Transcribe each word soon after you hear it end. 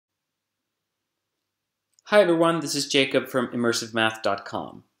Hi everyone, this is Jacob from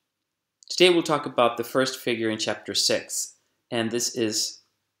immersivemath.com. Today we'll talk about the first figure in chapter 6, and this is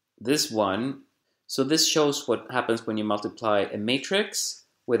this one. So this shows what happens when you multiply a matrix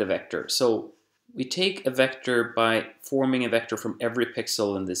with a vector. So we take a vector by forming a vector from every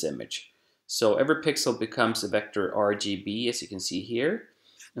pixel in this image. So every pixel becomes a vector RGB, as you can see here,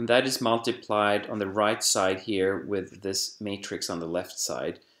 and that is multiplied on the right side here with this matrix on the left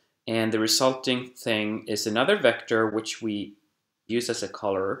side. And the resulting thing is another vector which we use as a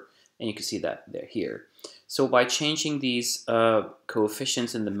color, and you can see that there here. So by changing these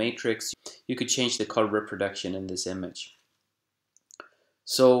coefficients in the matrix, you could change the color reproduction in this image.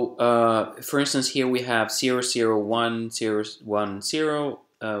 So for instance, here we have 0, 0, 1, 0, 1, 0,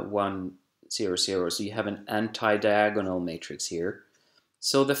 1, 0, 0. So you have an anti-diagonal matrix here.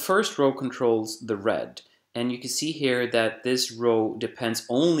 So the first row controls the red. And you can see here that this row depends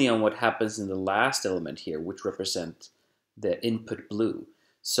only on what happens in the last element here, which represents the input blue.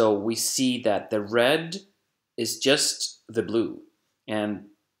 So we see that the red is just the blue, and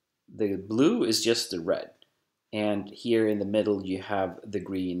the blue is just the red. And here in the middle you have the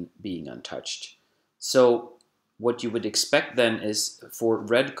green being untouched. So what you would expect then is for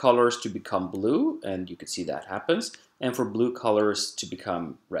red colors to become blue, and you can see that happens, and for blue colors to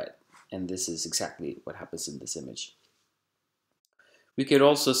become red. And this is exactly what happens in this image. We could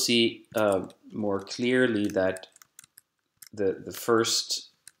also see more clearly that the first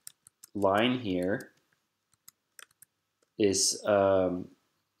line here is the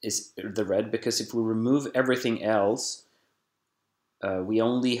red, because if we remove everything else, we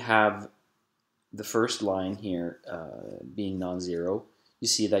only have the first line here being non-zero. You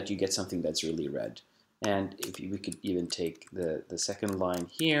see that you get something that's really red. And we could even take the second line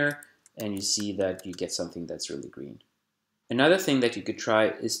here, and you see that you get something that's really green. Another thing that you could try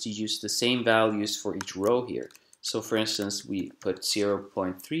is to use the same values for each row here. So for instance, we put 0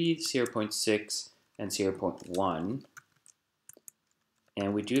 0.3, 0 0.6, and 0 0.1.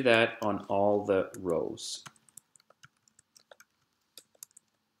 And we do that on all the rows.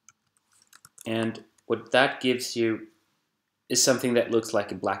 And what that gives you is something that looks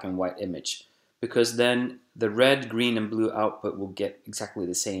like a black and white image, because then the red, green, and blue output will get exactly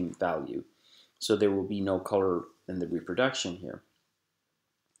the same value. So there will be no color in the reproduction here.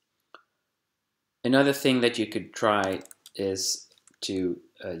 Another thing that you could try is to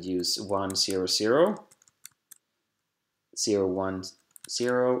use 1, 0, 0, 0, 1,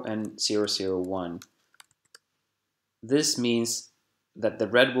 0, and 0, 0, 1. This means that the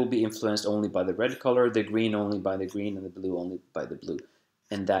red will be influenced only by the red color, the green only by the green, and the blue only by the blue.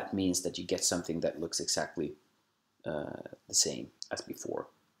 And that means that you get something that looks exactly the same as before.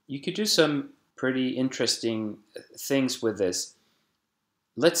 You could do some pretty interesting things with this.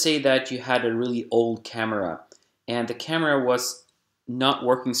 Let's say that you had a really old camera, and the camera was not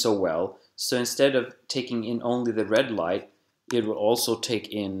working so well. So instead of taking in only the red light, it will also take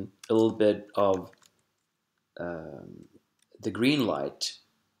in a little bit of the green light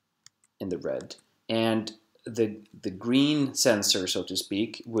in the red. And the green sensor, so to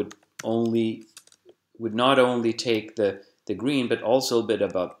speak, would not only take the green, but also a bit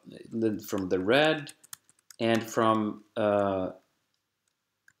about from the red and from the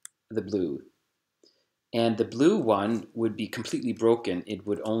blue. And the blue one would be completely broken. It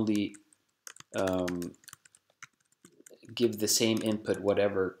would only give the same input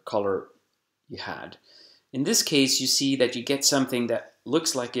whatever color you had. In this case, you see that you get something that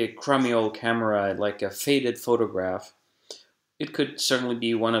looks like a crummy old camera, like a faded photograph. It could certainly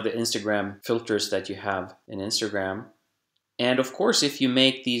be one of the Instagram filters that you have in Instagram. And of course, if you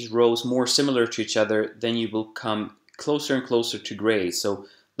make these rows more similar to each other, then you will come closer and closer to gray. So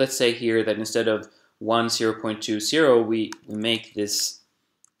let's say here that instead of 1, 0.20, we make this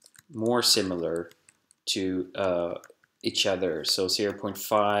more similar to each other. So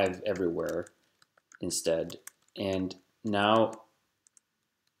 0.5 everywhere instead. And now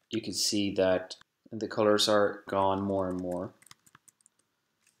you can see that the colors are gone more and more.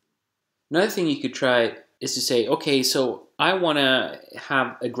 Another thing you could try is to say, okay, so I want to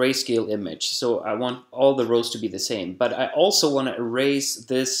have a grayscale image. So I want all the rows to be the same. But I also want to erase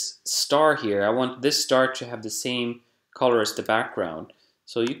this star here. I want this star to have the same color as the background.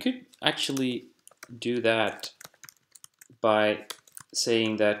 So you could actually do that by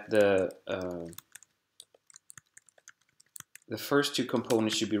saying that the first two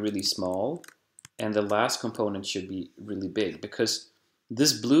components should be really small and the last component should be really big, because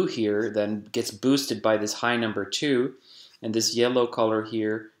this blue here then gets boosted by this high number 2, and this yellow color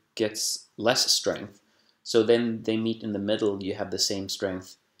here gets less strength. So then they meet in the middle. You have the same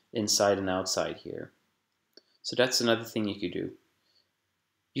strength inside and outside here. So that's another thing you could do.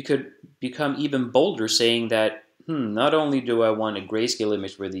 You could become even bolder, saying that, not only do I want a grayscale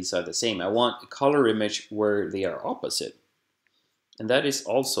image where these are the same, I want a color image where they are opposite. And that is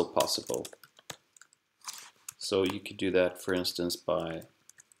also possible. So you could do that, for instance, by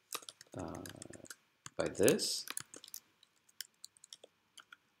this.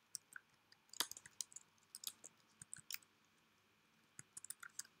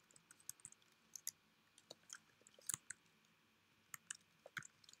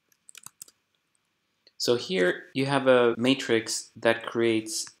 So here you have a matrix that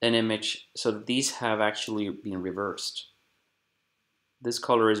creates an image so that these have actually been reversed. This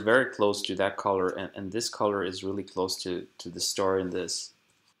color is very close to that color, and this color is really close to the star in this.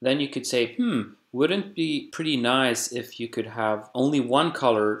 Then you could say, wouldn't it be pretty nice if you could have only one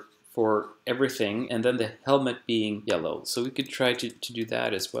color for everything and then the helmet being yellow? So we could try to do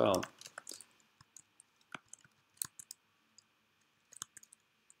that as well.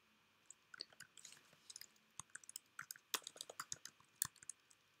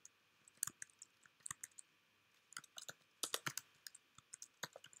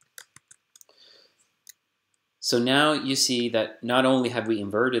 So now you see that not only have we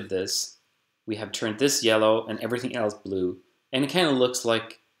inverted this, we have turned this yellow and everything else blue. And it kind of looks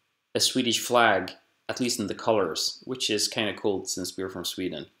like a Swedish flag, at least in the colors, which is kind of cool since we're from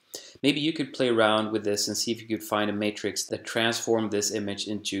Sweden. Maybe you could play around with this and see if you could find a matrix that transformed this image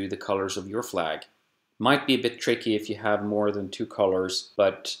into the colors of your flag. Might be a bit tricky if you have more than 2 colors,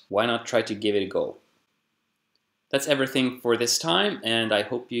 but why not try to give it a go? That's everything for this time, and I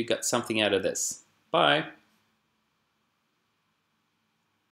hope you got something out of this. Bye!